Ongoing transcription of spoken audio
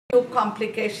Two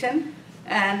complication,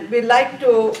 and we like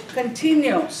to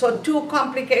continue. So two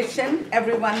complication,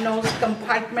 everyone knows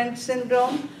compartment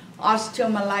syndrome,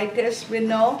 osteomyelitis we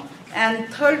know, and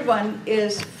third one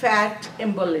is fat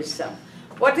embolism.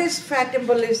 What is fat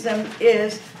embolism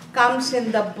comes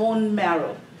in the bone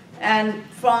marrow and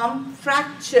from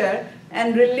fracture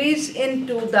and release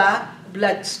into the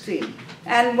bloodstream.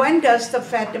 And when does the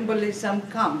fat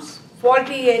embolism comes?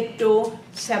 48 to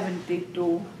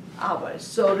 72 hours.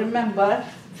 So remember,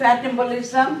 fat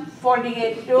embolism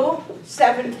 48 to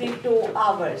 72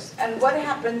 hours. And what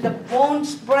happens? The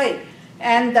bones break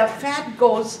and the fat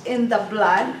goes in the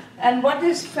blood. And what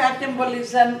is fat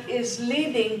embolism is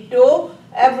leading to,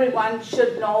 everyone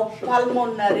should know,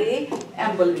 pulmonary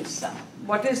embolism.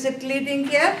 What is it leading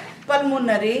here?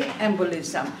 Pulmonary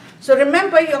embolism. So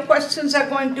remember, your questions are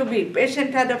going to be,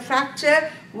 patient had a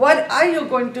fracture, what are you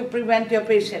going to prevent your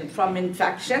patient from?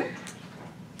 Infection.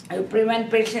 You prevent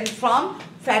patient from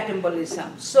fat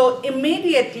embolism. So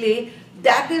immediately,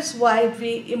 that is why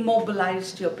we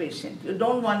immobilized your patient. You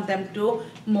don't want them to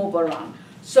move around.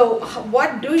 So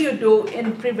what do you do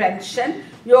in prevention?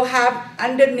 You have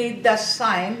underneath the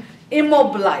sign,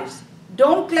 immobilize.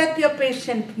 Don't let your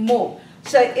patient move.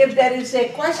 So if there is a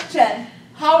question,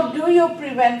 how do you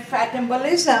prevent fat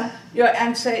embolism? Your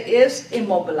answer is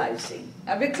immobilizing.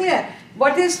 Are we clear?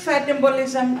 What is fat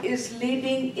embolism is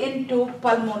leading into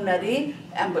pulmonary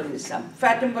embolism.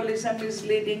 Fat embolism is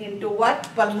leading into what?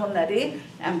 Pulmonary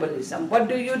embolism. What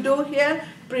do you do here?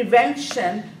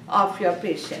 Prevention of your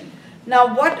patient.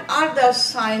 Now, what are the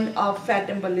signs of fat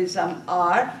embolism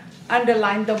are?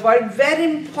 Underline the word, very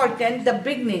important, the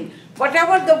beginning.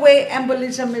 Whatever the way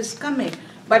embolism is coming.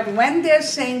 But when they're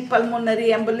saying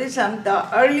pulmonary embolism,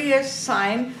 the earliest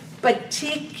sign,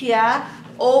 petechia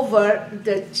over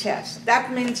the chest.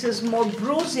 That means is more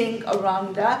bruising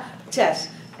around the chest.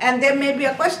 And there may be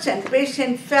a question,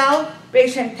 patient fell,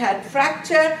 patient had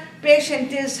fracture,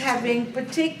 patient is having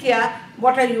petechia,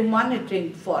 what are you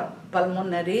monitoring for?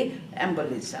 Pulmonary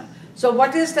embolism. So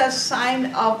what is the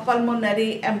sign of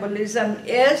pulmonary embolism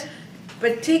is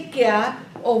petechia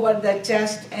over the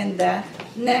chest and the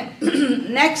neck.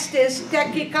 Next is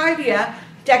tachycardia,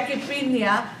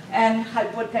 tachypnea, and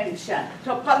hypotension.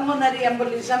 So pulmonary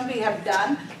embolism we have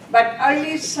done, but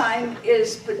early sign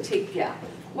is petechia.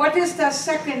 What is the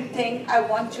second thing? I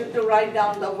want you to write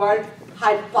down the word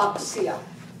hypoxia.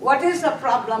 What is the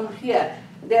problem here?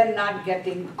 They're not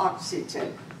getting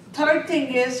oxygen. Third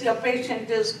thing is your patient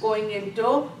is going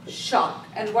into shock.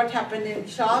 And what happened in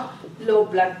shock? Low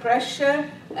blood pressure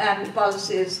and pulse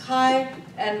is high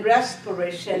and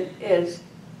respiration is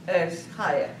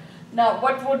higher. Now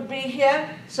what would be here?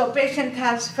 So patient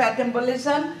has fat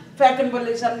embolism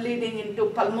leading into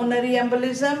pulmonary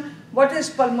embolism. What is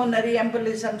pulmonary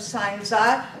embolism signs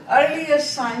are?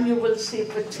 Earliest sign you will see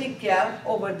petechia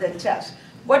over the chest.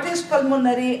 What is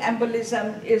pulmonary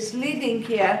embolism is leading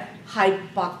here?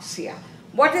 Hypoxia.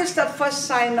 What is the first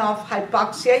sign of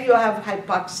hypoxia? You have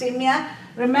hypoxemia.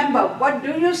 Remember, what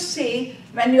do you see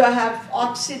when you have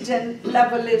oxygen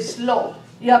level is low?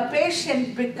 Your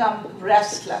patient become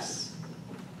restless.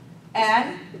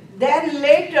 And then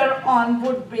later on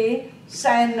would be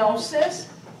cyanosis,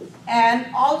 and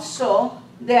also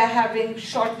they are having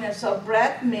shortness of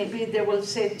breath. Maybe they will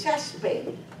say chest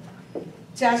pain.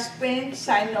 Chest pain,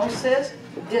 cyanosis,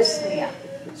 dyspnea.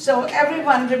 So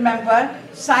everyone remember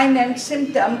sign and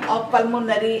symptom of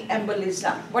pulmonary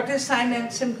embolism. What is sign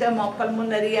and symptom of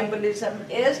pulmonary embolism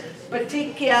is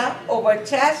petechia over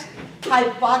chest,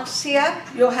 hypoxia,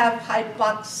 you have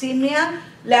hypoxemia,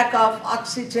 lack of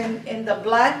oxygen in the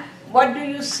blood. What do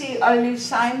you see early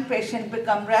sign? Patient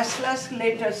become restless,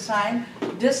 later sign,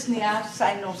 dyspnea,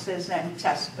 cyanosis, and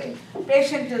chest pain.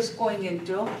 Patient is going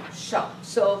into shock.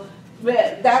 So we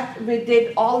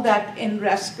did all that in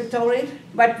respiratory,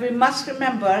 but we must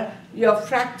remember your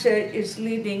fracture is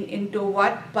leading into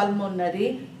what?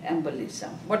 Pulmonary embolism.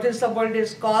 What is the word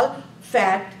is called?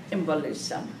 Fat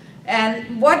embolism.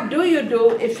 And what do you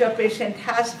do if your patient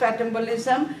has fat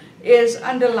embolism is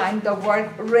underline the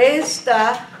word, raise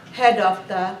the head of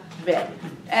the bed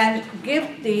and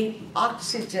give the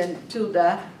oxygen to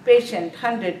the patient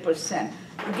 100%.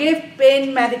 Give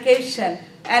pain medication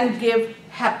and give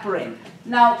heparin.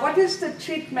 Now, what is the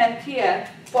treatment here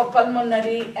for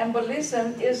pulmonary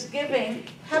embolism is giving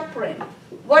heparin.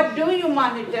 What do you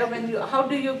monitor how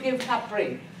do you give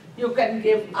heparin? You can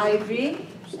give IV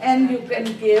and you can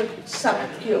give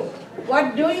sub-Q.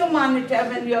 What do you monitor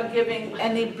when you are giving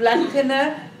any blood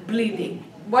thinner? Bleeding.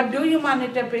 What do you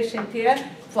monitor patient here?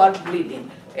 For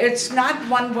bleeding. It's not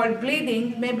one word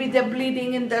bleeding, maybe they're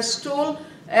bleeding in the stool,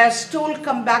 stool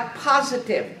come back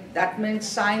positive. that means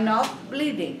sign of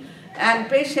bleeding. And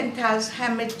patient has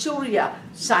hematuria,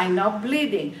 sign of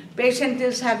bleeding. Patient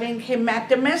is having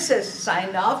hematemesis,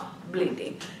 sign of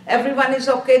bleeding. Everyone is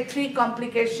okay. 3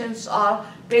 complications of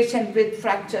patient with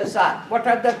fractures are. What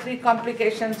are the 3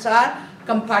 complications are?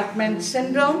 Compartment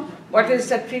syndrome. What is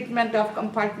the treatment of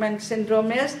compartment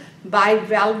syndrome is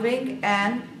bivalving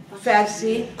and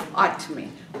fasciotomy.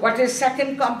 What is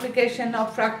second complication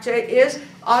of fracture is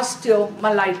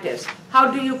osteomyelitis. How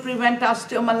do you prevent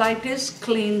osteomyelitis?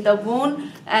 Clean the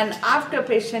wound, and after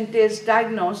patient is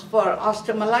diagnosed for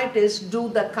osteomyelitis, do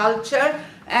the culture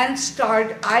and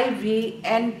start IV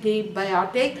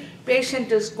antibiotic.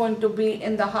 Patient is going to be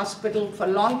in the hospital for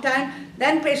a long time.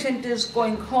 Then patient is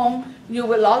going home. You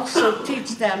will also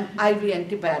teach them IV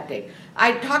antibiotic.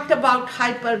 I talked about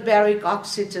hyperbaric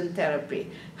oxygen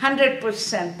therapy,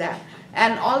 100% that.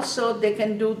 And also they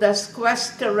can do the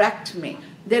sequesterectomy.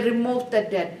 They remove the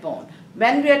dead bone.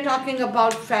 When we are talking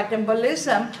about fat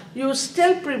embolism, you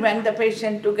still prevent the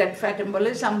patient to get fat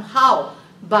embolism. How?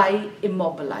 By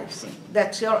immobilizing.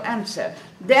 That's your answer.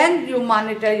 Then you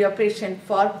monitor your patient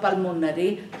for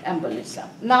pulmonary embolism.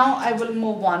 Now I will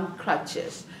move on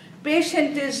crutches.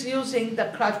 Patient is using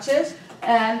the crutches,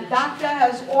 and doctor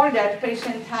has ordered,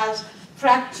 patient has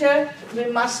fracture. We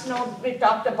must know, we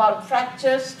talked about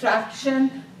fractures,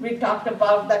 traction, we talked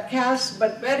about the cast,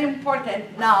 but very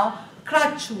important now,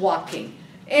 crutch walking.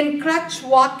 In crutch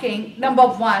walking, number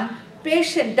 1,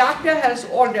 doctor has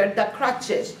ordered the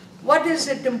crutches. What is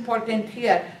it important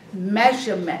here?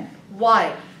 Measurement.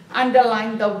 Why?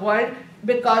 Underline the word,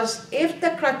 because if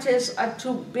the crutches are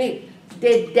too big,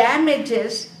 they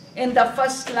damages in the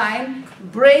first line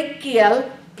brachial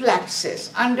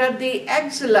plexus. Under the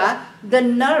axilla, the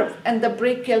nerve and the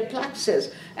brachial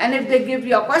plexus. And if they give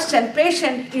you a question,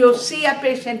 you see a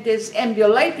patient is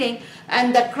ambulating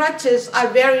and the crutches are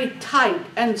very tight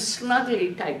and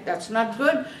snugly tight. That's not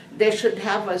good. They should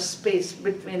have a space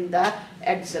between the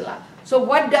axilla. So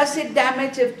what does it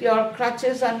damage if your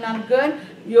crutches are not good?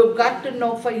 You've got to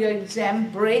know for your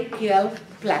exam brachial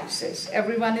plexus.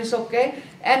 Everyone is okay?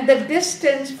 And the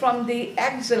distance from the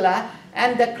axilla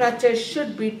and the crutches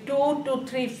should be 2 to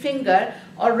 3 finger,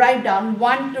 or write down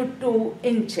 1 to 2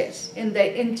 inches. In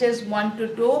the inches, 1 to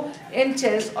 2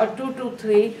 inches or 2 to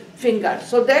 3 fingers.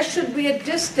 So there should be a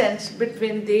distance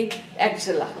between the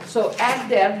axilla. So add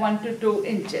there 1 to 2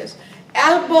 inches.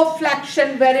 Elbow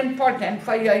flexion, very important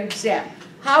for your exam.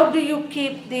 How do you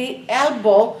keep the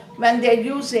elbow when they're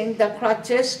using the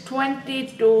crutches? 20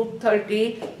 to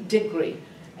 30 degree.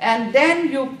 And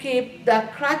then you keep the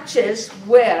crutches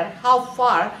where, how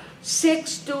far?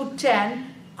 6 to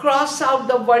 10, cross out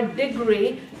the word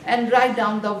degree and write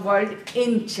down the word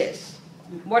inches.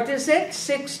 What is it?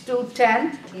 6 to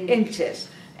 10 inches.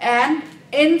 And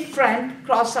in front,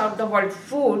 cross out the word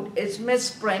foot, is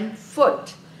misprint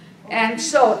foot. And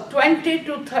so 20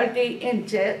 to 30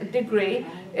 degree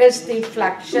is the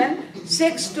flexion.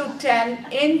 6 to 10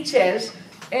 inches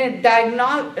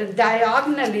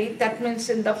diagonally, that means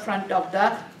in the front of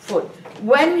the foot.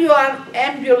 When you are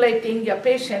ambulating your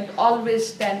patient, always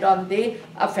stand on the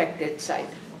affected side.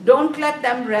 Don't let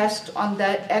them rest on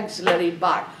the axillary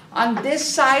bar. On this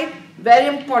side, very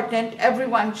important,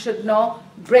 everyone should know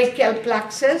brachial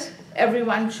plexus.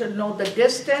 Everyone should know the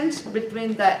distance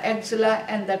between the axilla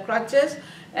and the crutches,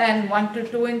 and 1 to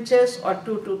 2 inches or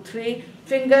 2 to 3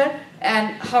 finger.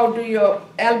 And how do your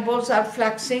elbows are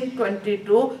flexing? 20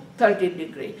 to 30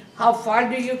 degree. How far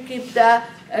do you keep the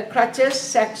crutches?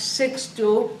 6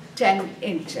 to 10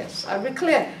 inches. Are we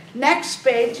clear? Next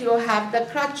page, you have the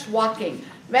crutch walking.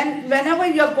 Whenever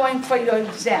you're going for your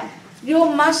exam, you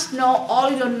must know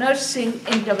all your nursing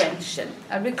intervention.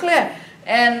 Are we clear?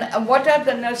 And what are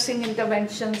the nursing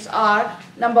interventions are?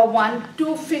 Number 1,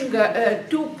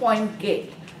 2-point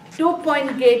gait.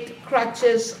 2-point gait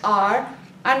crutches are,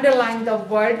 underline the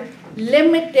word,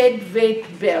 limited weight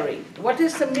bearing. What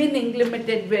is the meaning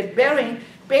limited weight bearing?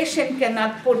 Patient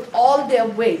cannot put all their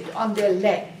weight on their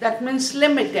leg. That means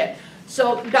limited.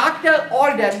 So doctor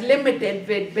ordered limited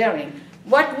weight bearing.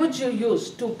 What would you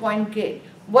use? 2-point gait.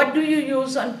 What do you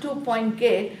use on 2-point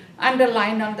gait?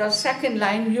 Underline on the second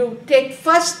line, you take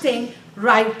first thing,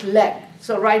 right leg.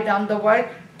 So write down the word,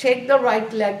 take the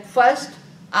right leg first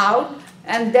out,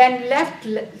 and then left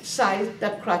side the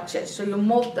crutches. So you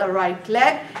move the right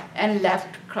leg and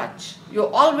left crutch. You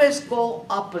always go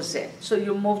opposite. So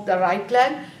you move the right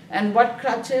leg, and what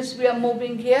crutches we are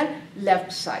moving here?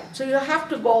 Left side. So you have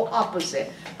to go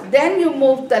opposite. Then you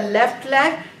move the left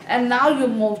leg, and now you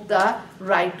move the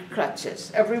right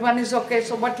crutches. Everyone is okay?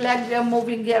 So what leg we are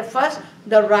moving here first?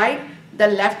 The right. the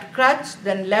left crutch,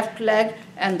 then left leg,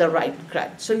 and the right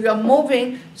crutch. So you're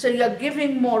moving, so you're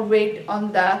giving more weight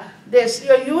on this.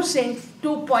 You're using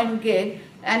 2-point gait,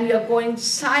 and you're going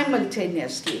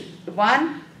simultaneously.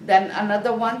 One, then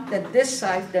another one, then this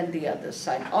side, then the other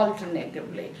side,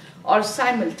 alternatively or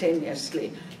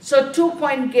simultaneously. So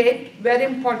 2-point gait, very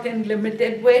important,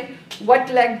 limited weight. What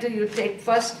leg do you take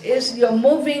first? Is you're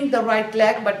moving the right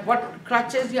leg, but what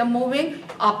crutches you're moving?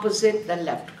 Opposite the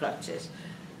left crutches.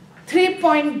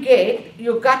 3-point gait,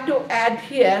 you got to add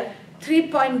here,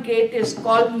 3-point gait is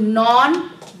called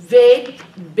non-weight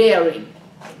bearing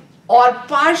or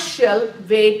partial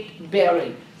weight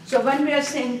bearing. So when we are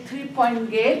saying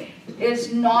 3-point gait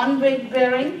is non-weight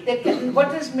bearing,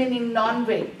 what is meaning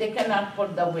non-weight? They cannot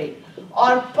put the weight.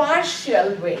 Or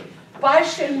partial weight.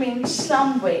 Partial means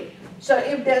some weight. So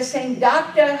if they're saying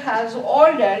doctor has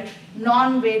ordered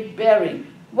non-weight bearing,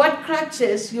 what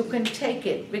crutches you can take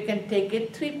it? We can take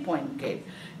it 3-point gait.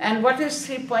 And what is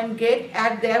 3-point gait?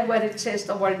 Add there where it says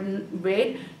the word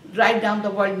weight, write down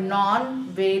the word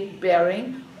non-weight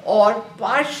bearing or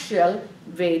partial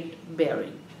weight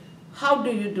bearing. How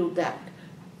do you do that?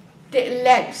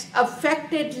 Legs,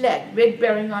 affected leg, weight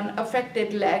bearing on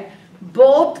affected leg,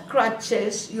 both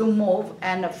crutches you move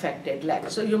and affected leg.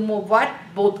 So you move what?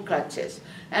 Both crutches.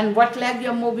 And what leg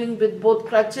you're moving with both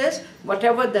crutches?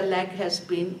 Whatever the leg has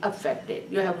been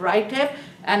affected. You have right hip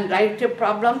and right hip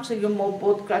problem, so you move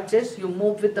both crutches. You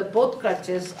move with the both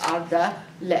crutches are the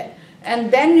leg. And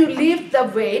then you leave the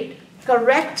weight,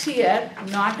 correct here,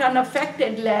 not on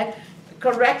affected leg,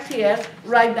 correct here,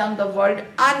 write down the word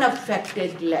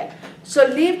unaffected leg. So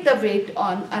leave the weight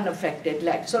on unaffected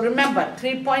leg. So remember,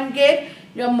 3-point gait,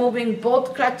 you're moving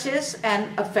both crutches and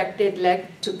affected leg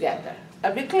together.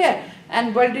 Are we clear?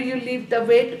 And where do you leave the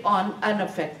weight? On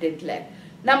unaffected leg.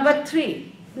 Number 2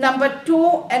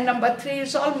 and number 3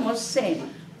 is almost same.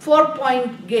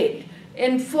 4-point gait.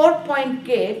 In 4-point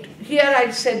gait, here I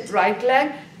said right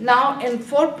leg. Now in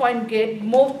 4-point gait,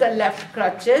 move the left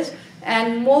crutches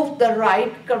and move the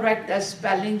right, correct the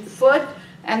spelling, foot,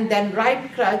 and then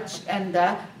right crutch and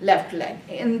the left leg.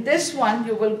 In this one,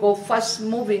 you will go first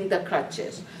moving the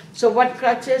crutches. So what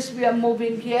crutches we are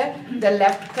moving here? The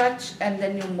left crutch, and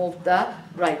then you move the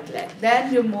right leg.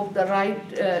 Then you move the right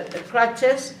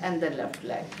crutches and the left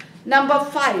leg. Number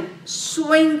 5,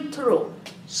 swing through.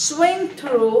 Swing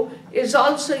through is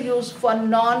also used for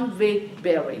non-weight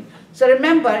bearing. So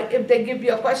remember, if they give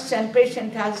you a question,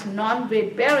 patient has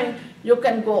non-weight bearing, you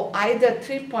can go either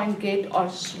 3-point gait or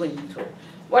swing through.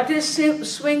 What is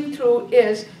swing through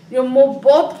is you move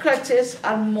both crutches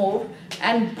are moved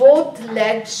and both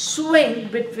legs swing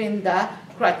between the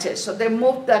crutches. So they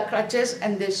move the crutches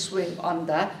and they swing on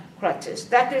the crutches.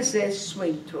 That is a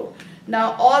swing through.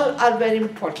 Now all are very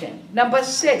important. Number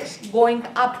 6, going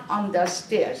up on the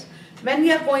stairs. When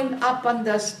you are going up on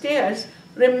the stairs,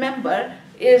 remember,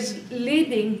 is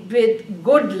leading with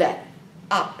good leg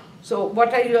up. So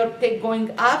what are you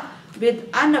going up? With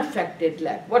unaffected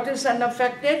leg. What is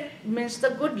unaffected? Means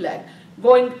the good leg.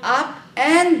 Going up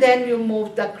and then you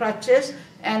move the crutches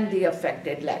and the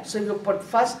affected leg. So you put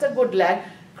first the good leg,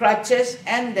 crutches,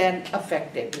 and then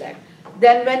affected leg.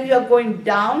 Then when you are going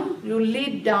down, you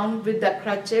lead down with the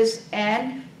crutches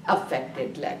and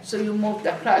affected leg. So you move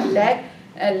the leg,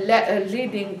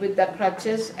 leading with the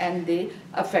crutches and the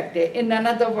affected. In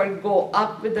another word, go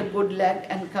up with the good leg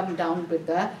and come down with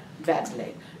the bad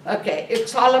leg. Okay,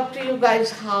 it's all up to you guys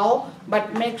how,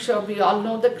 but make sure we all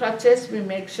know the crutches, we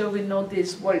make sure we know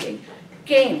this wording.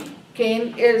 Cane.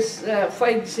 Cane is, for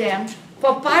exam,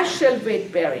 for partial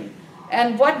weight bearing.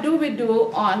 And what do we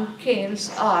do on canes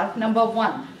are, number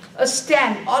 1, a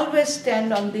stand. Always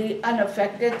stand on the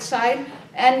unaffected side,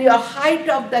 and your height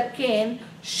of the cane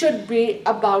should be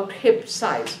about hip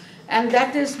size. And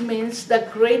that means the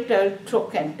greater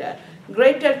trochanter.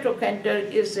 Greater trochanter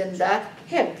is in the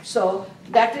hip. So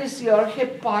that is your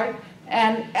hip part.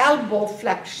 And elbow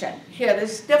flexion. Here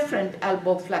is different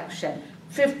elbow flexion.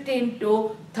 15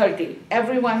 to 30.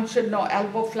 Everyone should know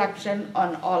elbow flexion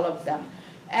on all of them.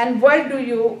 And where do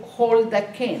you hold the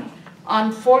cane?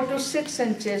 On 4 to 6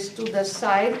 inches to the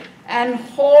side, and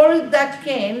hold the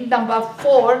cane, number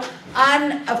 4,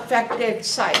 unaffected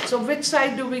side. So which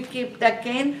side do we keep the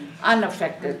cane?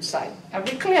 Unaffected side. Are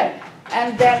we clear?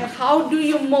 And then how do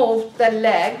you move the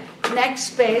leg?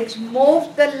 Next page,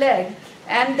 move the leg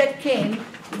and the cane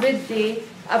with the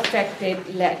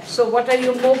affected leg. So what are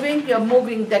you moving? You're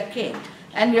moving the cane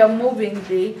and you're moving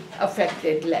the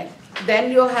affected leg.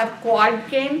 Then you have quad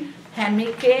cane,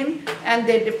 hemi cane, and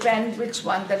they depend which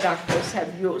one the doctors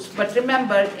have used. But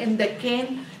remember, in the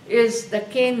cane is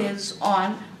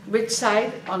on Which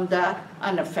side? On the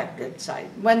unaffected side.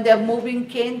 When they're moving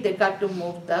cane, they got to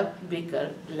move the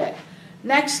weaker leg.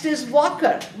 Next is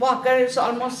walker. Walker is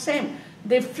almost same.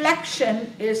 The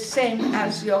flexion is same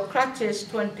as your crutches,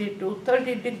 20 to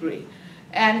 30 degree.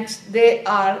 And they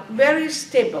are very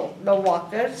stable, the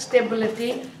walker,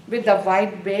 stability with the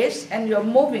wide base, and you're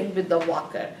moving with the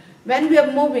walker. When we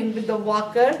are moving with the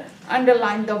walker,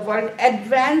 underline the word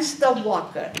advance the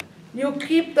walker. You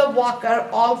keep the walker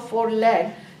all four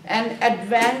legs and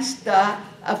advance the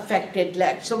affected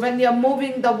leg. So when you're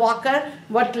moving the walker,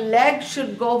 what leg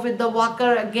should go with the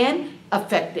walker again?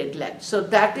 Affected leg. So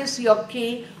that is your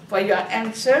key for your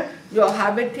answer. You'll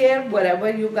have it here, wherever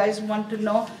you guys want to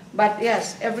know. But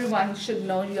yes, everyone should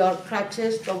know your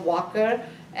crutches, the walker,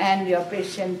 and your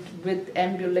patient with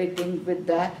ambulating with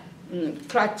the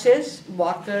crutches,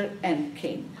 walker, and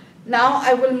cane. Now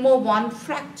I will move on,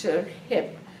 fracture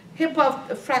hip.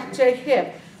 Fracture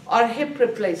hip or hip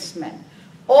replacement.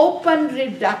 Open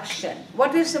reduction.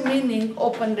 What is the meaning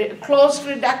closed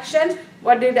reduction?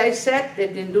 What did I say? They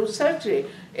didn't do surgery.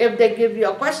 If they give you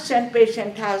a question,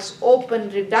 patient has open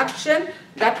reduction,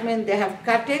 that means they have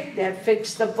cut it, they have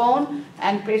fixed the bone,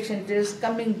 and patient is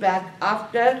coming back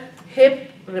after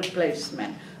hip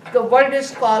replacement. The word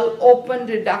is called open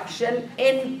reduction,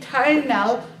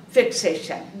 internal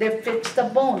fixation. They fix the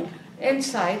bone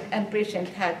inside and patient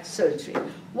had surgery.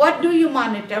 What do you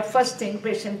monitor? First thing,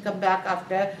 patient come back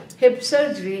after hip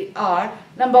surgery are,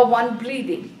 number one,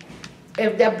 bleeding.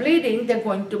 If they're bleeding, they're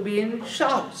going to be in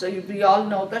shock. So we all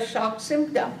know the shock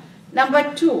symptom.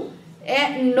 Number two,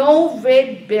 no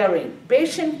weight bearing.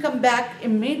 Patient come back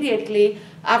immediately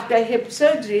after hip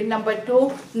surgery. Number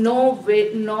two, no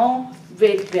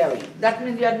weight bearing. That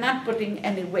means you're not putting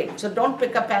any weight. So don't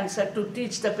pick up answer to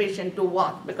teach the patient to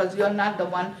walk, because you're not the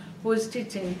one who is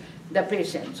teaching the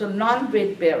patient. So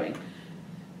non-weight bearing.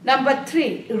 Number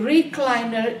three,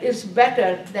 recliner is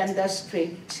better than the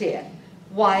straight chair.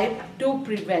 Why? To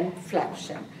prevent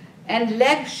flexion. And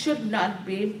legs should not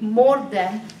be more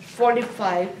than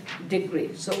 45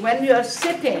 degrees. So when you are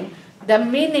sitting, the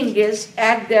meaning is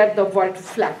add there the word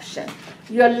flexion.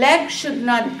 Your leg should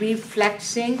not be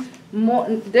flexing more.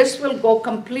 This will go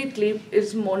completely,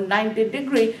 is more 90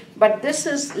 degree, but this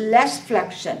is less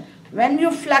flexion. When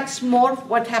you flex more,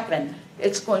 what happens?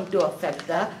 It's going to affect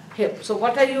the hip. So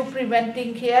what are you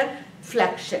preventing here?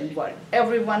 Flexion word.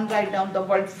 Everyone write down the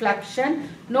word flexion,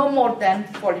 no more than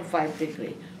 45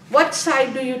 degree. What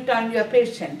side do you turn your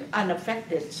patient?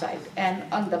 Unaffected side and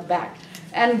on the back.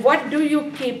 And what do you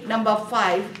keep, number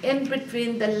five, in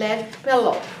between the leg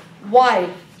pillow? Why?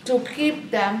 To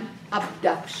keep them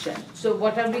abduction. So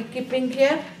what are we keeping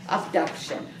here?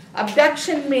 Abduction.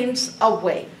 Abduction means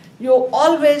away. You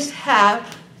always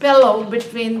have pillow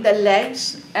between the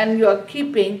legs and you are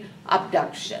keeping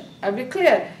abduction. Are we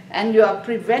clear? And you are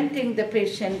preventing the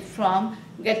patient from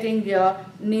getting your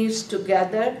knees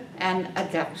together and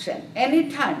adduction.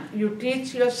 Anytime you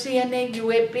teach your CNA,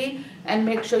 UAP, and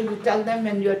make sure you tell them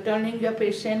when you're turning your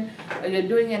patient or you're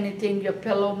doing anything, your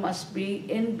pillow must be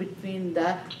in between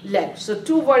the legs. So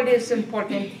two words is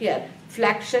important here.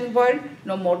 Flexion word,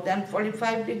 no more than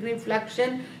 45 degree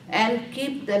flexion, and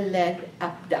keep the leg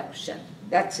abduction.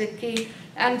 That's a key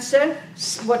answer.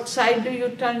 What side do you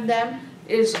turn them?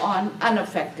 Is on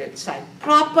unaffected side.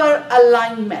 Proper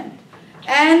alignment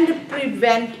and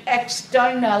prevent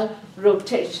external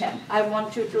rotation. I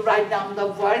want you to write down the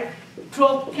word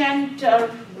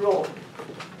trochanter roll.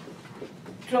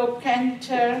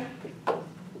 Trochanter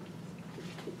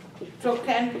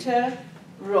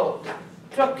roll.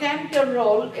 Trochanter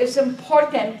roll is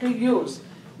important to use.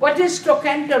 What is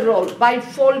trochanter roll? By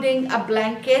folding a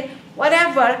blanket,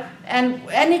 whatever, and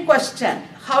any question.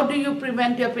 How do you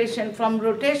prevent your patient from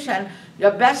rotation?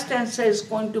 Your best answer is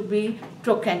going to be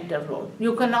trochanter roll.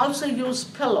 You can also use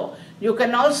pillow. You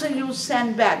can also use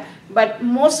sandbag. But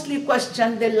mostly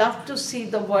question, they love to see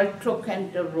the word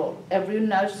trochanter roll. Every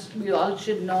nurse, we all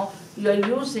should know you're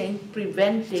using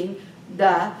preventing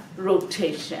the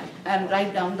rotation. And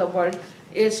write down the word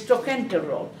is trochanter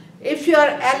roll. If you are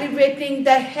elevating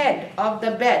the head of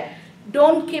the bed,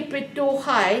 don't keep it too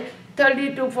high,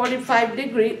 30 to 45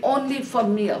 degree, only for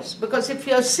meals. Because if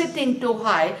you're sitting too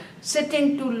high,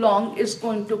 sitting too long is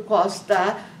going to cause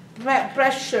the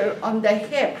pressure on the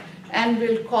hip and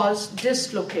will cause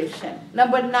dislocation.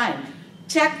 Number 9,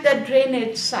 check the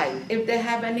drainage side. If they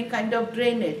have any kind of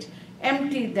drainage,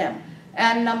 empty them.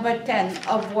 And number 10,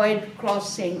 avoid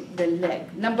crossing the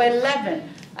leg. Number 11,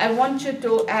 I want you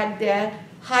to add there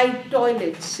high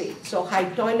toilet seat. So high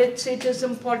toilet seat is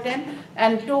important,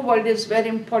 and two words is very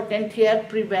important here,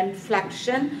 prevent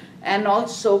flexion and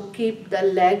also keep the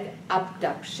leg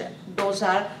abduction. Those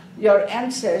are your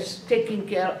ancestors taking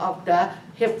care of the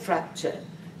hip fracture.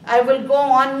 I will go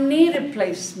on knee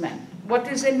replacement. What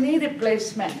is a knee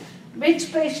replacement?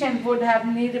 Which patient would have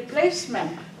knee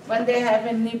replacement? When they have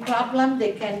a knee problem,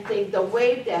 they can't take the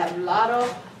weight, they have a lot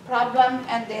of problem,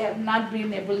 and they have not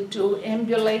been able to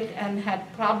ambulate and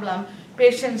had problem.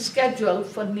 Patient scheduled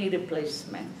for knee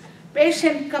replacement.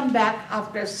 Patient come back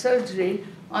after surgery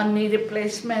on knee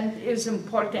replacement is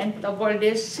important. The word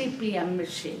is CPM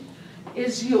machine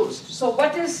is used. So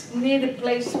what is knee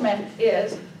replacement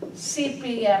is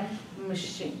CPM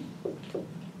machine.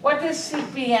 What is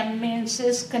CPM means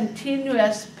is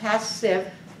continuous passive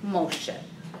motion.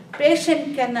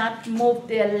 Patient cannot move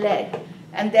their leg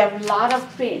and they have a lot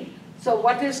of pain. So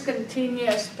what is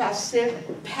continuous passive?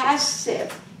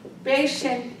 Passive.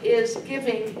 Patient is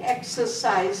giving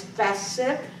exercise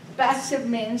passive. Passive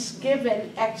means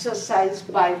given exercise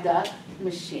by the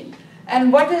machine.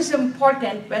 And what is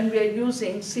important when we are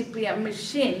using CPM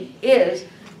machine is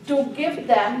to give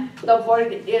them, the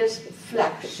word is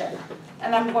flexion.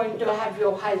 And I'm going to have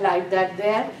you highlight that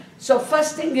there. So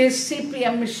first thing is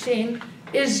CPM machine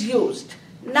is used.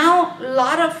 Now a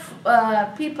lot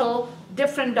of people,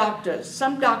 different doctors,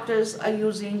 some doctors are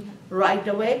using right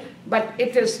away, but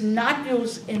it is not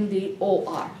used in the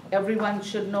OR. Everyone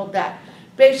should know that.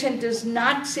 Patient is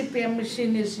not, CPM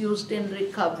machine is used in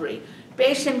recovery.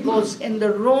 Patient goes in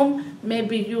the room, may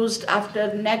be used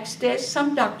after next day.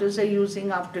 Some doctors are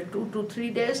using after 2 to 3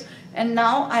 days. And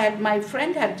now my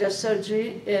friend had just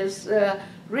surgery,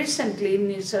 recently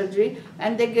knee surgery,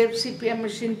 and they gave CPM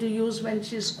machine to use when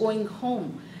she's going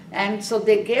home. And so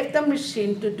they gave the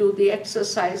machine to do the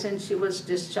exercise, and she was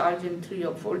discharged in 3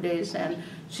 or 4 days, and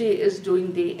she is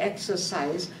doing the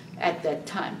exercise at that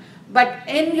time. But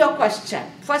in your question,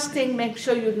 first thing, make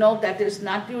sure you know that is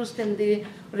not used in the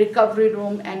recovery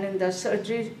room and in the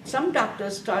surgery. Some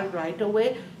doctors start right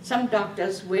away. Some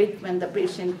doctors wait when the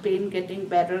patient pain getting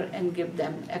better and give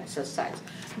them exercise.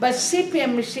 But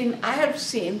CPM machine, I have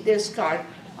seen they start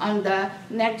on the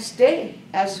next day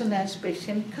as soon as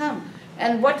patient come.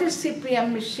 And what is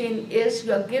CPM machine is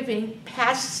you're giving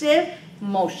passive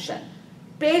motion.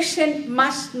 Patient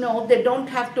must know they don't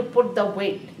have to put the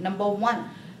weight, number one.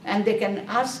 And they can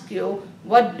ask you,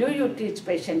 what do you teach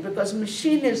patient? Because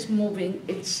machine is moving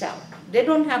itself. They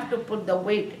don't have to put the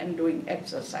weight and doing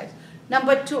exercise.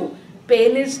 Number two,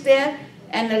 pain is there.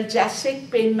 Analgesic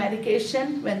pain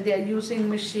medication when they are using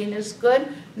machine is good.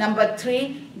 Number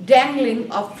three,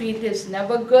 dangling of feet is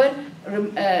never good.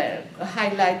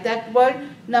 Highlight that word.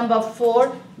 Number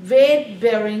four, weight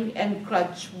bearing and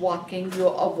crutch walking you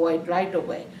avoid right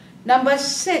away. Number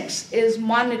six is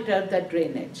monitor the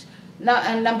drainage. Now,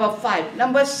 and number five.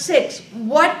 Number six,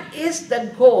 what is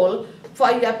the goal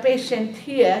for your patient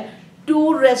here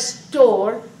to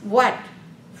restore what?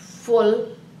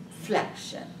 Full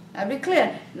flexion. Are we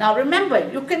clear? Now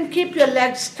remember, you can keep your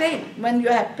legs straight when you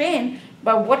have pain,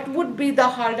 but what would be the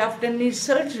hard after knee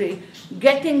surgery?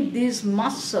 Getting these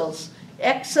muscles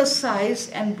exercise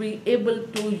and be able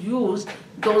to use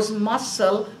those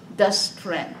muscle, the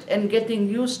strength, and getting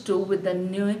used to with the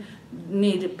new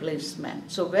knee replacement.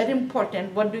 So very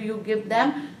important, what do you give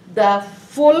them? The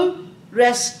full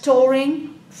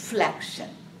restoring flexion.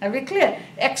 Are we clear?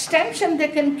 Extension, they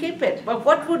can keep it, but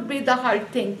what would be the hard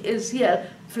thing is here,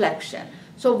 flexion.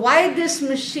 So why this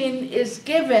machine is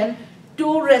given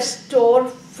to restore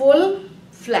full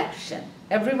flexion.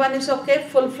 Everyone is okay?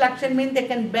 Full flexion means they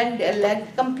can bend their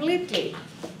leg completely.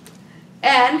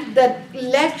 And the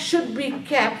leg should be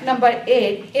kept, number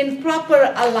 8, in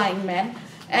proper alignment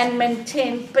and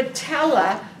maintain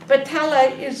patella. Patella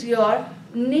is your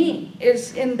knee,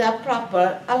 is in the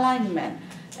proper alignment.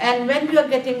 And when you are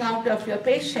getting out of your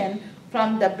patient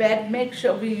from the bed, make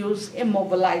sure we use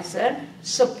immobilizer,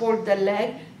 support the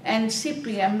leg, and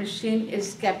CPM machine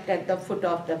is kept at the foot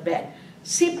of the bed.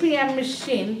 CPM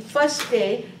machine, first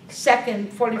day,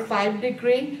 second 45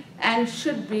 degree, and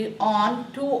should be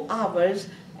on 2 hours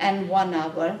and 1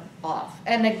 hour off.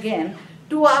 And again,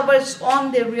 2 hours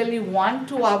on they really want,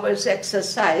 2 hours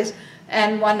exercise,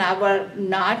 and 1 hour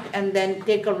not, and then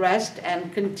take a rest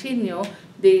and continue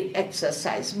the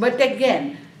exercise. But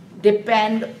again,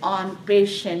 depend on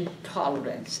patient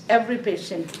tolerance. Every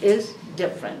patient is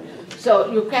different.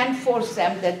 So you can't force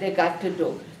them that they got to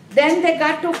do. Then they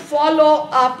got to follow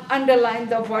up, underline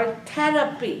the word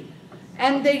therapy.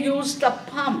 And they use the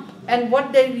pump. And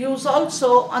what they use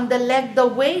also on the leg, the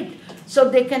weight. So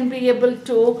they can be able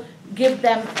to give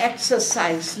them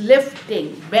exercise,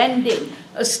 lifting, bending,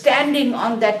 standing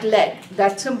on that leg.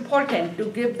 That's important to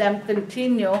give them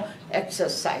continue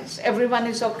exercise. Everyone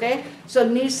is okay? So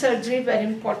knee surgery, very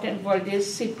important word is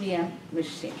CPM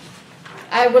machine.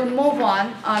 I will move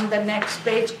on the next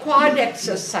page. Quad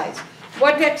exercise.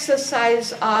 What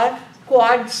exercise are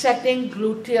quad setting,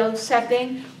 gluteal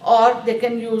setting, or they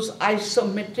can use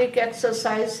isometric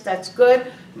exercise, that's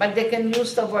good, but they can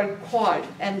use the word quad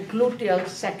and gluteal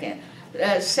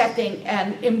setting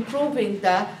and improving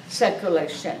the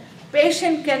circulation.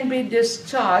 Patient can be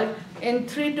discharged in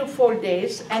 3 to 4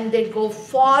 days and they go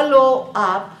follow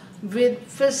up with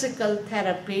physical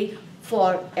therapy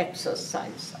for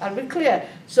exercise. Are we clear?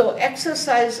 So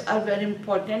exercise are very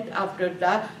important after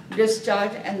the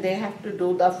discharge and they have to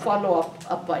do the follow-up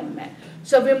appointment.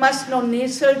 So we must know knee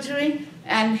surgery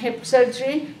and hip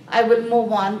surgery. I will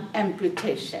move on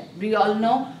amputation. We all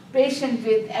know patient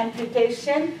with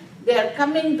amputation, they are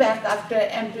coming back after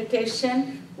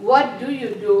amputation. What do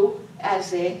you do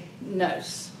as a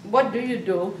nurse? What do you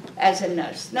do as a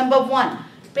nurse? Number one,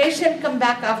 patient come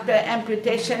back after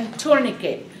amputation,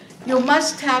 tourniquet. You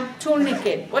must have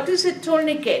tourniquet. What is a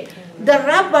tourniquet? The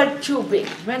rubber tubing.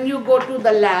 When you go to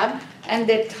the lab and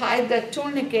they tie the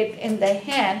tourniquet in the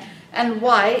hand, and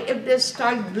why? If they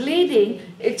start bleeding,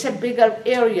 it's a bigger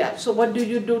area. So what do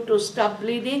you do to stop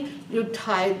bleeding? You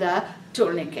tie the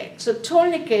tourniquet. So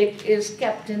tourniquet is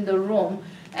kept in the room.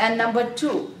 And number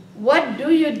two, what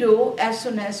do you do as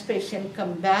soon as patient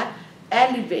come back?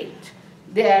 Elevate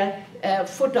their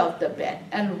foot off the bed.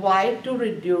 And why? To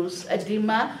reduce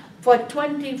edema for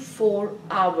 24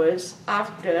 hours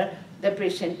after the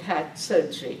patient had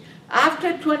surgery.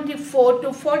 After 24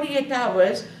 to 48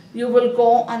 hours, you will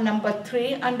go on number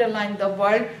 3, underline the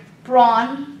word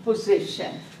prone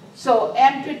position. So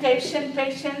amputation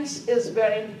patients is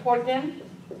very important.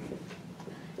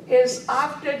 Is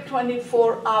after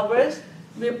 24 hours,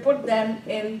 we put them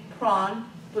in prone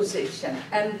position.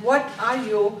 And what are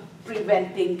you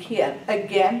preventing here?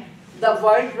 Again, the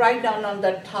word right down on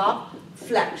the top,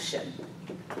 flexion.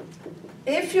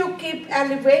 If you keep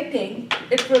elevating,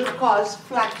 it will cause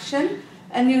flexion,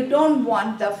 and you don't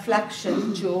want the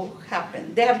flexion to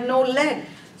happen. They have no leg.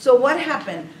 So what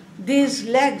happened? These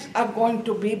legs are going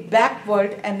to be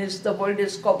backward, and the word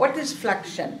is called, what is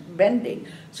flexion? Bending.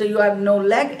 So you have no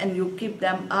leg and you keep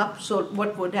them up. So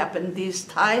what would happen? These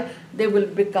thighs, they will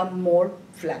become more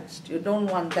flexed. You don't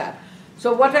want that.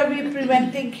 So what are we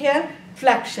preventing here?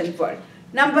 Flexion word.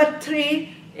 Number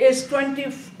 3 is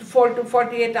 24 to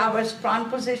 48 hours prone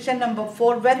position. Number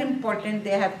 4, very important,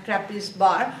 they have trapeze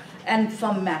bar and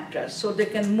firm mattress, so they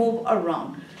can move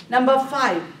around. Number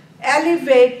 5,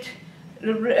 elevate,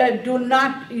 do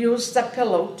not use the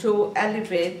pillow to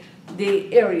elevate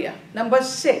the area. Number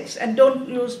 6, and don't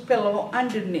use pillow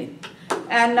underneath.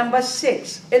 And number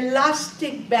 6,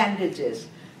 elastic bandages.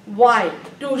 Why?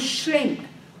 To shrink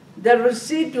the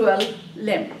residual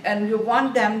limb, and you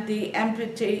want them, the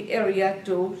amputee area,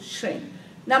 to shrink.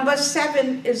 Number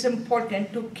 7 is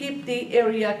important, to keep the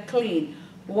area clean.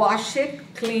 Wash it,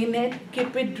 clean it,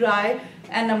 keep it dry.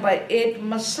 And number 8,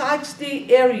 massage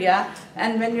the area,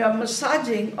 and when you are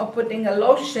massaging or putting a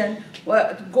lotion,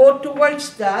 go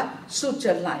towards the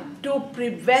suture line to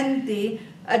prevent the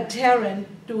adherence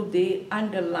to the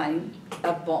underlying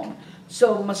bone.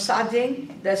 So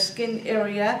massaging the skin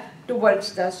area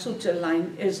towards the suture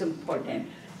line is important.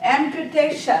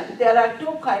 Amputation, there are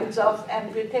 2 kinds of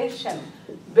amputation,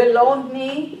 below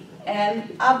knee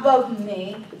and above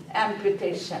knee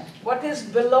amputation. What is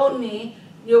below knee?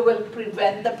 You will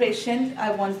prevent the patient.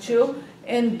 I want you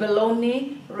in below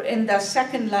knee, in the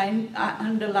second line,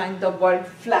 underline the word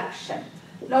flexion.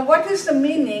 Now what is the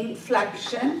meaning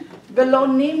flexion? Below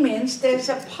knee means there's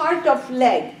a part of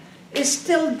leg is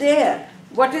still there.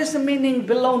 What is the meaning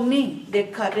below knee? They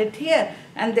cut it here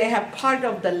and they have part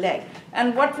of the leg.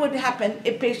 And what would happen?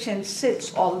 A patient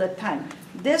sits all the time.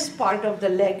 This part of the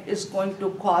leg is going to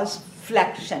cause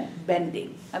flexion,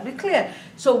 bending. Are we clear?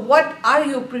 So what are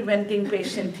you preventing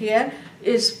patient here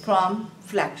is from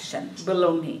flexion,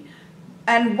 below knee.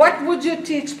 And what would you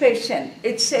teach patient?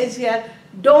 It says here,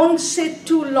 don't sit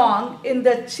too long in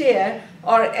the chair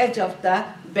or edge of the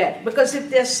bed, because if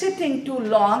they're sitting too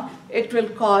long, it will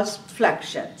cause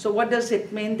flexion. So what does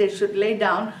it mean? They should lay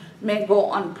down, may go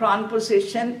on prone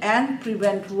position and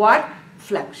prevent what?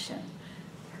 Flexion.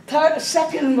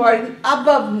 Second word,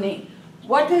 above knee.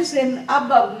 What is in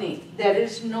above knee? There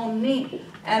is no knee.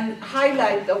 And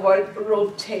highlight the word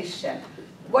rotation.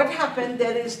 What happened?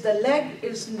 There is the leg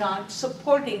is not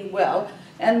supporting well.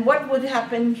 And what would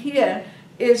happen here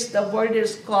is the word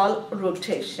is called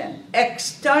rotation.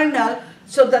 External,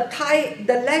 so the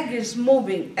leg is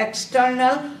moving,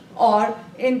 external or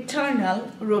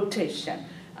internal rotation.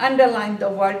 Underline the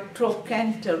word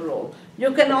trochanter roll.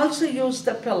 You can also use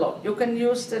the pillow, you can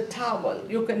use the towel,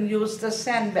 you can use the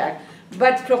sandbag,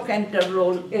 but trochanter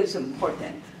roll is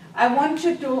important. I want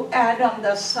you to add on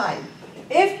the side.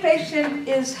 If patient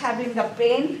is having a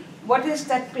pain, what is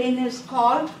that pain is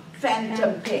called?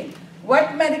 Phantom pain.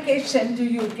 What medication do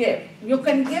you give? You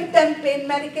can give them pain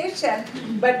medication,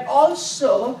 but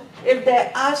also if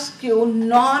they ask you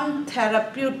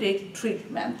non-therapeutic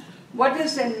treatment. What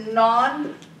is a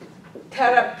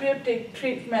non-therapeutic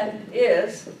treatment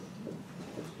is?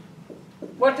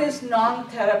 What is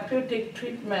non-therapeutic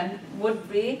treatment would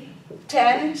be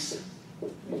TENS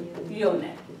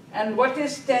unit. And what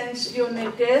is TENS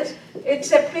unit is?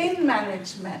 It's a pain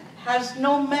management, has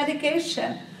no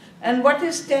medication. And what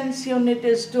is TENS unit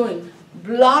is doing?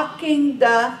 Blocking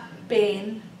the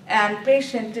pain, and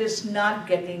patient is not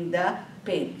getting the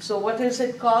pain. So what is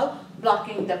it called?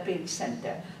 Blocking the pain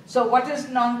center. So what is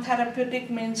non-therapeutic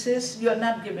means is you're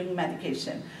not giving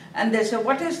medication. And they say,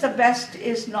 what is the best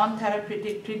is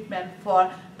non-therapeutic treatment for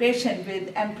patient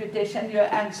with amputation? Your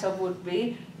answer would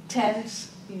be TENS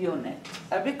unit.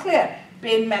 Are we clear?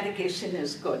 Pain medication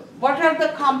is good. What are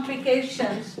the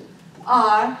complications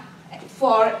are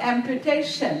for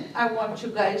amputation? I want you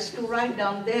guys to write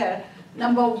down there.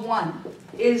 Number 1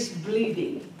 is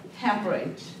bleeding,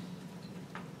 hemorrhage.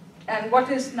 And what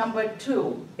is number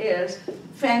 2 is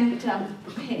phantom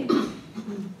pain.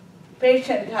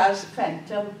 Patient has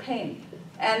phantom pain.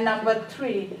 And number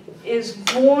 3 is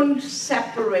wound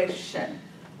separation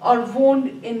or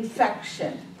wound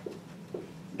infection.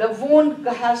 The wound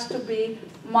has to be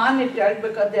monitored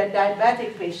because they're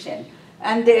diabetic patient,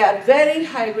 and they are very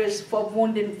high risk for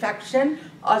wound infection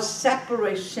or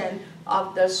separation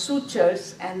of the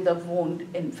sutures and the wound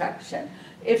infection.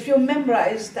 If you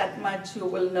memorize that much, you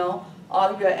will know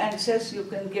all your answers. You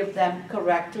can give them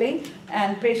correctly.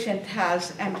 And patient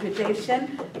has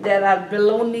amputation. There are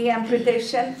below knee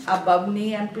amputation, above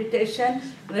knee amputation.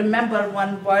 Remember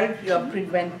one word, you're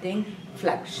preventing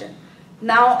flexion.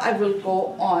 Now I will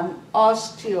go on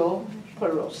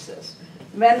osteoporosis.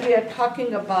 When we are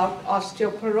talking about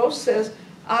osteoporosis,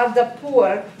 are the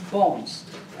poor bones.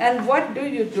 And what do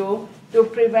you do to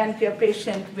prevent your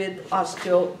patient with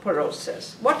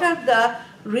osteoporosis? What are the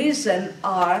reasons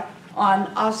are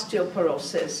on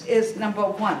osteoporosis? Is number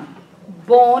 1,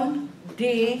 bone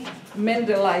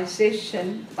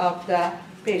demineralization of the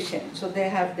patient. So they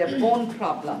have their bone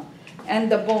problem,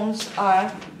 and the bones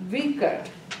are weaker,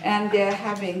 and they're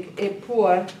having a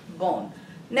poor bone.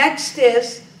 Next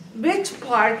is which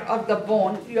part of the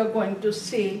bone you're going to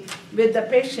see with the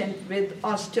patient with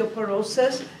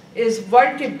osteoporosis is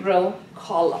vertebral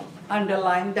column.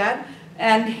 Underline that.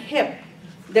 And hip,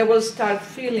 they will start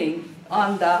feeling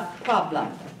on the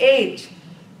problem. Age.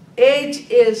 Age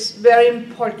is very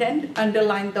important.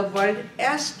 Underline the word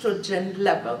estrogen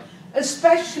level,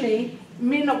 especially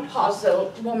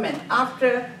menopausal women.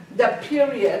 After the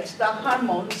periods, the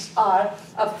hormones are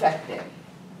affected.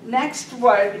 Next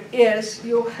word is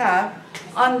you have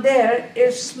on there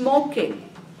is smoking,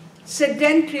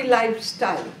 sedentary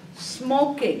lifestyle,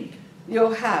 smoking.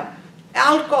 You have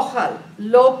alcohol,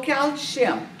 low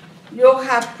calcium. You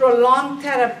have prolonged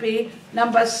therapy.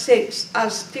 Number 6 are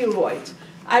steroids.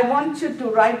 I want you to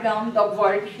write down the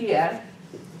word here,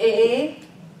 ACCESS.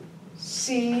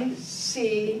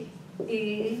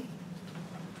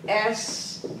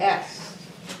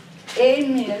 A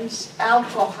means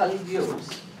alcohol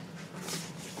use.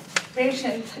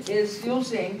 Patient is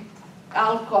using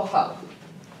alcohol.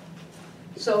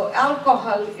 So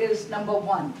alcohol is number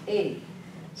 1, A.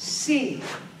 C,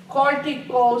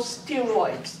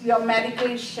 corticosteroids, your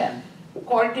medication.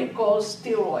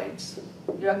 Corticosteroids,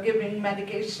 you're giving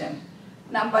medication.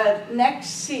 Next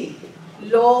C,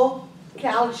 low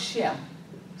calcium.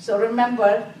 So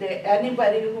remember,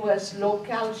 anybody who has low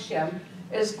calcium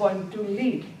is going to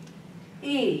lead.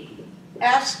 E,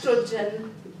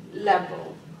 estrogen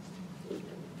level.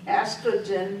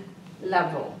 Estrogen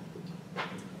level.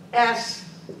 S,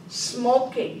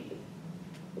 smoking.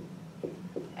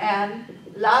 And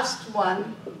last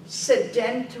one,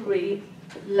 sedentary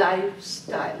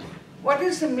lifestyle. What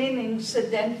is the meaning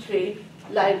sedentary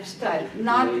lifestyle?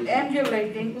 Not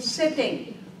ambulating,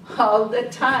 sitting all the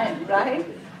time, right?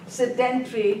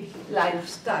 Sedentary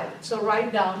lifestyle. So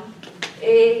write down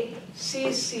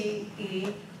ACCESS.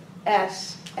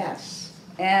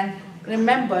 And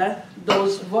remember,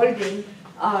 those wording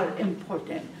are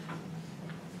important.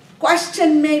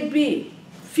 Question may be,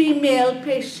 female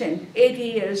patient, 80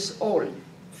 years old,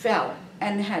 fell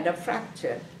and had a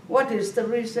fracture. What is the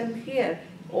reason here?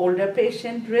 Older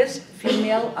patient risk,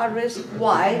 female are risk.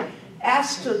 Why?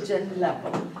 Estrogen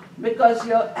level. Because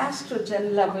your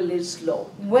estrogen level is low.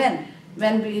 When?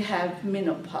 When we have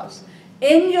menopause.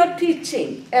 In your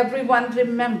teaching, everyone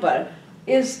remember,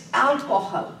 is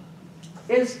alcohol.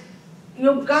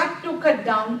 You got to cut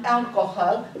down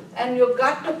alcohol and you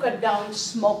got to cut down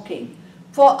smoking.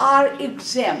 For our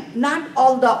exam, not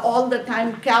all the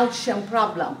time calcium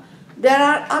problem. There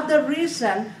are other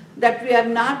reasons that we are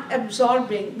not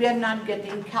absorbing, we are not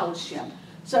getting calcium.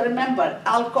 So remember,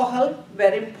 alcohol,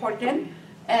 very important,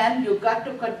 and you got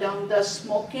to cut down the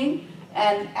smoking,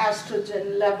 and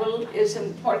estrogen level is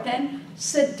important.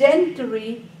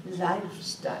 Sedentary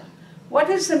lifestyle. What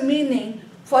is the meaning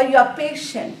for your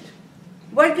patient?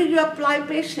 Where do you apply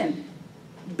patient?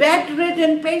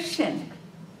 Bedridden patient.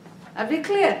 Are we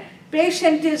clear?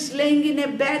 Patient is laying in a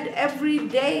bed every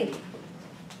day.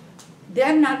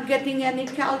 They're not getting any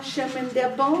calcium in their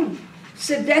bone.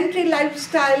 Sedentary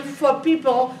lifestyle for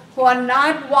people who are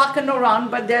not walking around,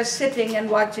 but they're sitting and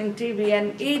watching TV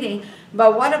and eating.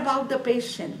 But what about the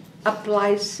patient?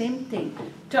 Apply same thing.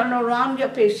 Turn around your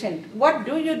patient. What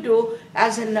do you do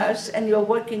as a nurse and you're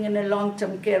working in a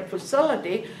long-term care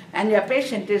facility and your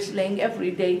patient is laying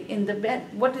every day in the bed?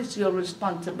 What is your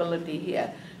responsibility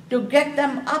here? To get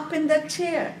them up in the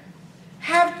chair.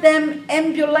 Have them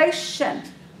ambulation.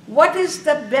 What is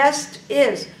the best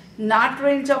is not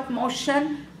range of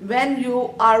motion. When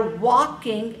you are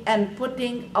walking and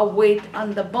putting a weight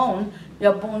on the bone,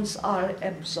 your bones are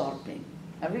absorbing.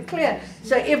 Are we clear?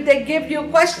 So if they give you a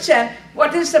question,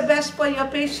 what is the best for your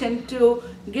patient to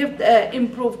give the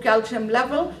improved calcium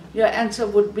level? Your answer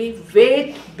would be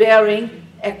weight-bearing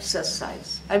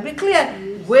exercise. Are we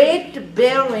clear?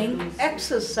 Weight-bearing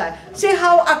exercise. See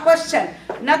how a question,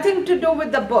 nothing to do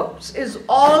with the books, is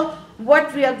all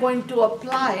what we are going to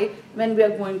apply when we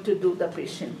are going to do the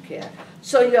patient care.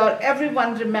 So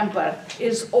everyone remember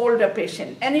is older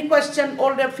patient. Any question,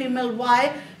 older female,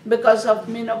 why? Because of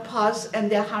menopause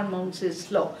and their hormones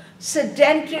is low.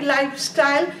 Sedentary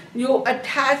lifestyle, you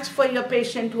attach for your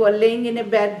patient who are laying in a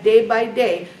bed day by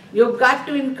day. You got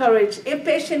to encourage. If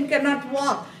patient cannot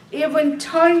walk, even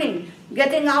turning,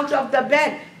 getting out of the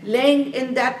bed, laying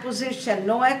in that position,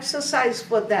 no exercise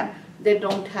for them, they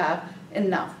don't have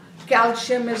enough.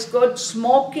 Calcium is good.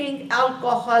 Smoking,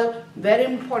 alcohol, very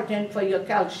important for your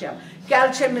calcium.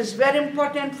 Calcium is very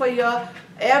important for your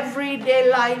everyday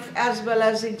life as well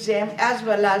as exam, as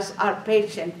well as our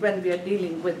patient when we are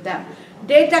dealing with them.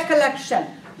 Data collection.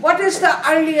 What is the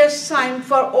earliest sign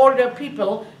for older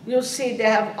people? You see they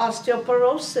have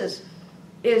osteoporosis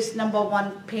is number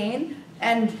one, pain,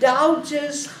 and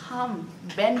Dow's hum,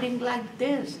 bending like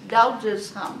this,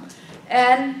 Dow's hum,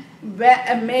 and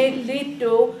may lead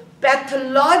to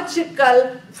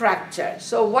pathological fracture.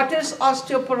 So what is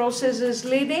osteoporosis is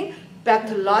leading?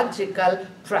 Pathological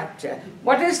fracture.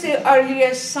 What is the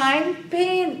earliest sign?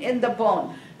 Pain in the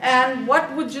bone. And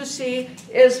what would you see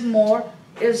is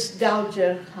Dow's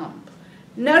hump.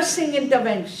 Nursing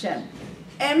intervention.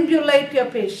 Ambulate your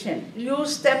patient.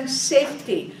 Use them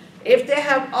safety. If they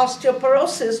have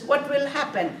osteoporosis, what will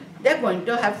happen? They're going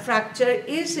to have fracture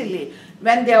easily.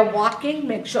 When they are walking,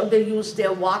 make sure they use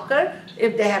their walker.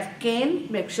 If they have cane,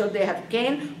 make sure they have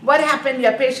cane. What happened?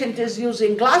 Your patient is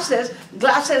using glasses.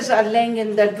 Glasses are laying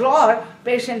in the drawer.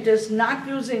 Patient is not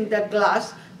using the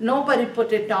glass. Nobody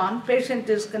put it on. Patient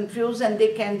is confused and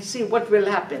they can't see what will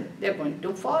happen. They're going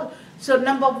to fall. So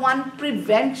number one,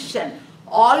 prevention.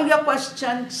 All your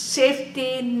questions,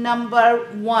 safety, number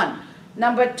one.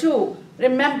 Number two,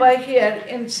 remember here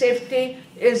in safety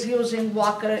is using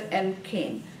walker and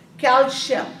cane.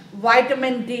 Calcium,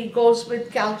 vitamin D goes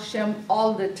with calcium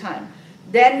all the time.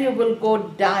 Then you will go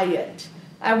diet.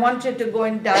 I want you to go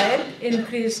in diet,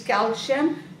 increase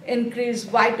calcium, increase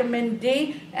vitamin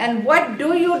D. And what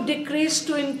do you decrease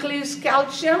to increase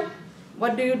calcium?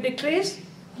 What do you decrease?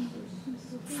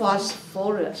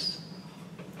 Phosphorus.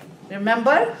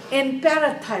 Remember, in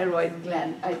parathyroid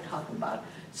gland I talk about.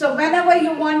 So whenever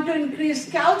you want to increase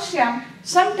calcium,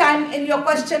 sometime in your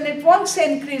question it won't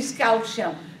say increase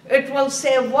calcium. It will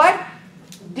say what?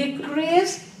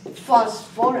 Decrease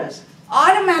phosphorus.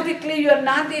 Automatically you're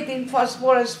not eating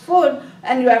phosphorus food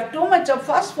and you have too much of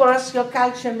phosphorus, your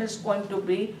calcium is going to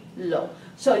be low.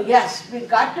 So yes, we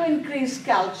got to increase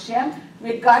calcium,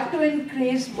 we got to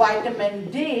increase vitamin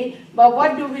D, but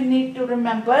what do we need to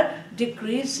remember?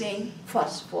 Decreasing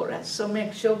phosphorus. So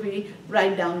make sure we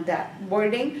write down that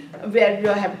wording where you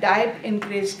have diet,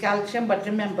 increase calcium, but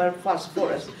remember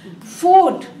phosphorus.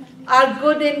 Food are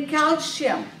good in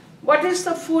calcium. What is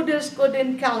the food is good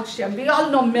in calcium? We all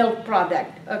know milk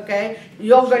product, okay?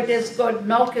 Yogurt is good,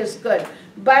 milk is good.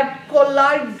 But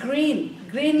collard green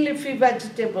leafy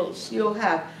vegetables you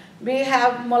have. We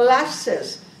have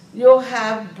molasses, you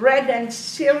have bread and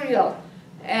cereal,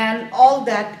 and all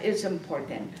that is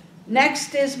important.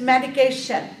 Next is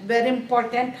medication, very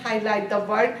important, highlight the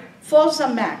word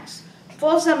Fosamax.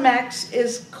 Fosamax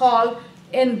is called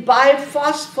in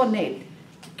biphosphonate.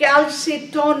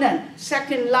 Calcitonin,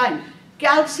 second line.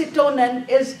 Calcitonin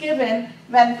is given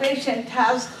when patient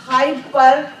has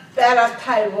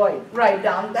hyperparathyroid. Write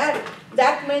down that.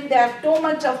 That means they have too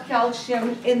much of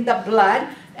calcium in the blood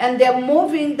and they're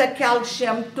moving the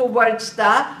calcium towards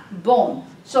the bone.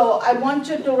 So I want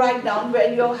you to write down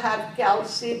where you have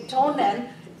calcitonin.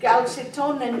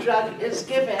 Calcitonin drug is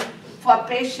given for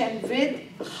patient with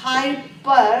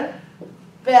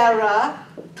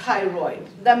hyperparathyroid.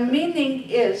 The meaning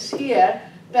is here,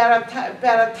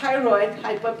 parathyroid,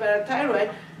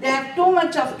 hyperparathyroid, they have too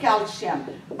much of calcium,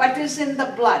 but it's in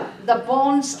the blood. The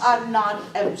bones are not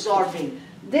absorbing.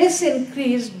 This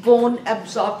increased bone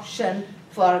absorption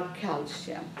for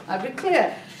calcium. Are we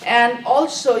clear? And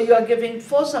also you are giving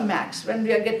Fosamax. When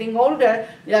we are getting older,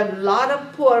 you have a lot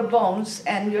of poor bones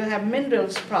and you have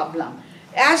minerals problem.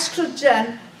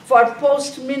 Estrogen for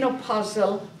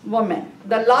postmenopausal women.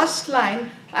 The last line,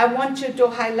 I want you to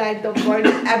highlight the word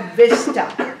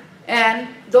Avista. And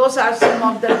those are some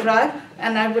of the drugs,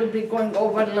 and I will be going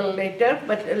over a little later,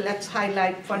 but let's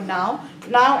highlight for now.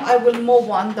 Now I will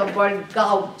move on the word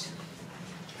gout.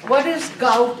 What is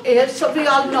gout is, so we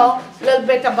all know a little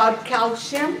bit about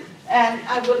calcium, and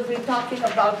I will be talking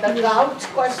about the gout.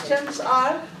 Questions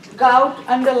are, gout,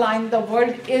 underline the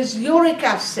word, is uric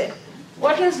acid.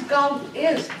 What is gout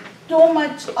is? Too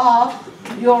much of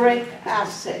uric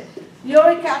acid.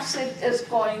 Uric acid is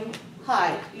going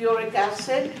high, uric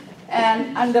acid,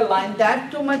 and underline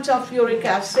that, too much of uric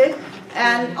acid,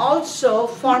 and also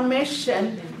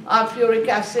formation of uric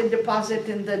acid deposit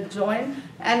in the joint,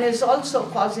 and is also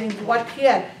causing what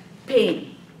here?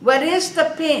 Pain. Where is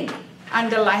the pain?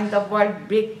 Underline the word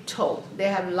big toe. They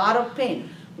have a lot of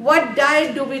pain. What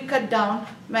diet do we cut down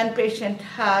when patient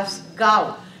has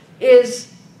gout? Is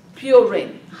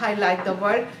purine. Highlight the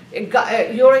word.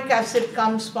 Uric acid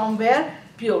comes from where?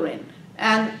 Purine.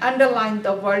 And underline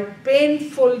the word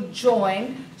painful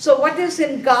joint. So what is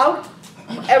in gout?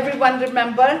 Everyone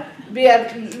remember, we are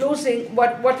losing,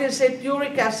 what is it?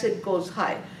 Uric acid goes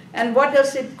high. And what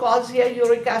does it cause here?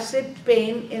 Uric acid,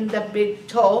 pain in the big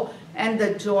toe and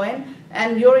the joint.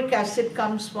 And uric acid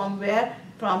comes from where?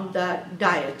 From the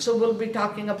diet. So we'll be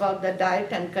talking about the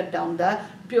diet and cut down the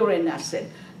purine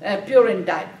acid, purine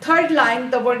diet. Third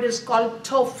line, the word is called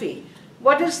tophi.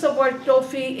 What is the word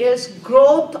tophi? Is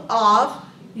growth of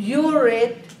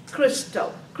urate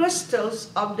crystal, crystals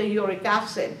of the uric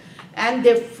acid, and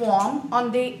they form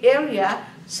on the area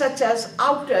such as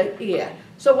outer ear.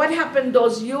 So what happened,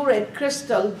 those urate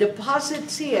crystal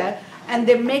deposits here, and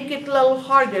they make it a little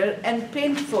harder and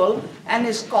painful, and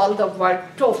is called the word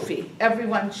tophi.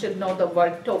 Everyone should know the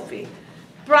word tophi.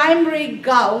 Primary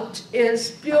gout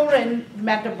is purine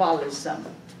metabolism.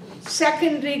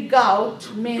 Secondary gout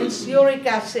means uric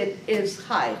acid is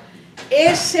high.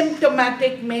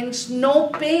 Asymptomatic means no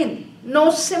pain,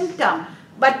 no symptom,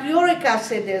 but uric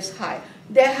acid is high.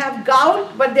 They have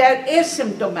gout, but they are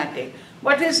asymptomatic.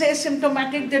 What is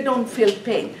asymptomatic? They don't feel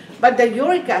pain, but the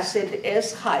uric acid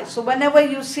is high. So whenever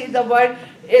you see the word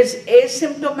is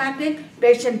asymptomatic,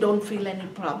 patient don't feel any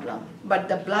problem, but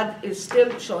the blood is still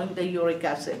showing the uric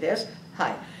acid is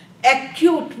high.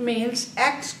 Acute means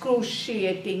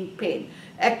excruciating pain.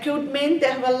 Acute means they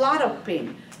have a lot of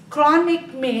pain.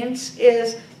 Chronic means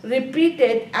is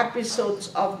repeated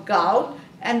episodes of gout,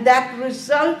 and that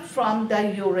result from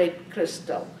the urate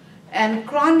crystal. And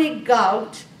chronic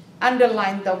gout,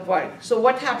 underline the word. So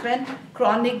what happened?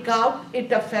 Chronic gout,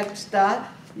 it affects the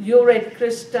urate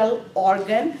crystal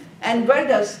organ. And where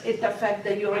does it affect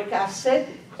the uric acid?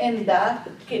 In the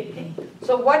kidney.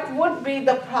 So what would be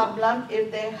the problem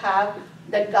if they have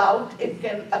the gout? It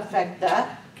can affect the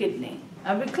kidney.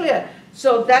 Are we clear?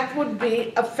 So that would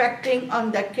be affecting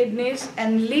on the kidneys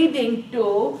and leading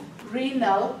to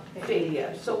renal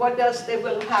failure. So what does they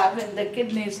will have in the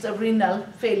kidneys? The renal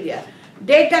failure.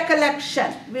 Data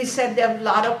collection. We said they have a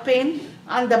lot of pain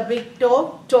on the big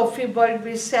toe. Tophi bird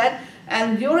we said.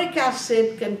 And uric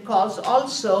acid can cause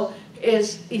also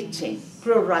is itching,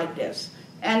 pruritus,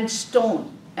 and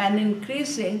stone, and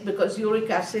increasing because uric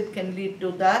acid can lead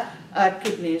to the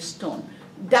kidney stone.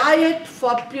 Diet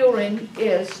for purine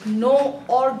is no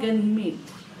organ meat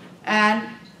and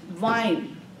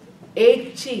wine,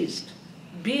 aged cheese,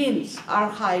 beans are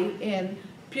high in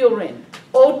purine,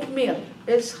 oatmeal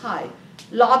is high,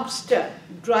 lobster,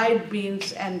 dried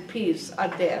beans and peas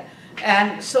are there.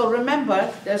 And so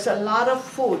remember, there's a lot of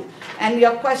food, and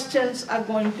your questions are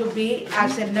going to be,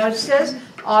 as a nurses,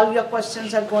 all your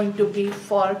questions are going to be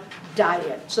for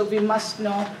diet. So we must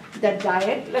know the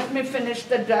diet. Let me finish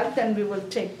the drug, then we will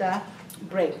take the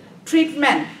break.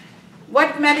 Treatment.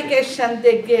 What medication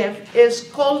they give is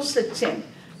colchicine.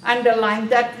 Underline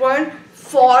that word,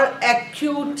 for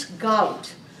acute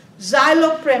gout.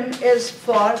 Xyloprim is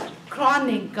for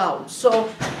chronic gout. So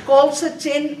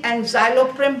colchicine and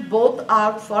xyloprim both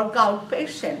are for gout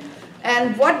patient.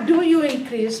 And what do you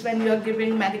increase when you're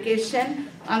giving medication?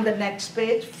 On the next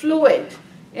page, fluid.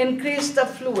 Increase the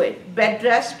fluid. Bed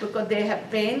rest because they have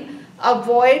pain.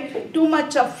 Avoid too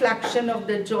much of flexion of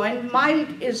the joint.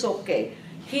 Mild is okay.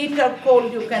 Heat or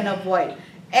cold you can avoid.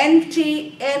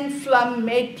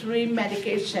 Anti-inflammatory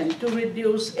medication to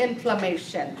reduce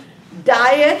inflammation.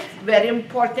 Diet, very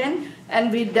important,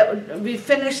 and we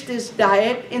finish this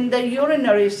diet in the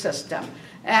urinary system.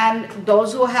 And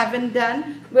those who haven't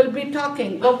done will be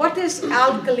talking. But what is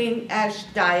alkaline ash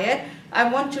diet? I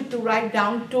want you to write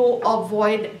down to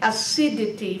avoid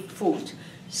acidity food,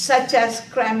 such as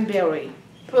cranberry,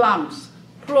 plums,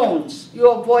 prunes. You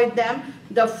avoid them,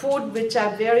 the food which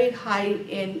are very high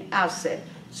in acid.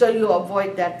 So you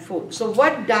avoid that food. So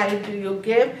what diet do you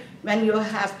give when you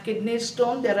have kidney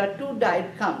stone? There are two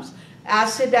diet comes,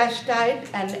 acid ash diet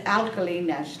and alkaline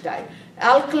ash diet.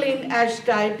 Alkaline ash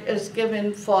diet is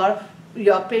given for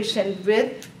your patient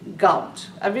with gout.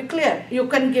 Are we clear? You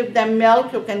can give them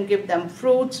milk, you can give them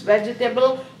fruits,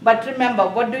 vegetable, but remember,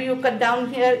 what do you cut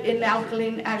down here in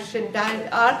alkaline acid diet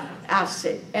are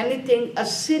acid. Anything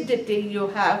acidity you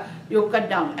have, you cut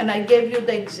down. And I gave you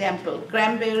the example,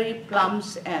 cranberry,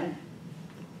 plums, and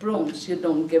prunes, you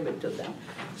don't give it to them.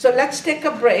 So let's take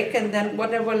a break, and then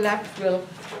whatever left we'll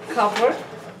cover.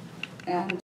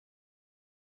 And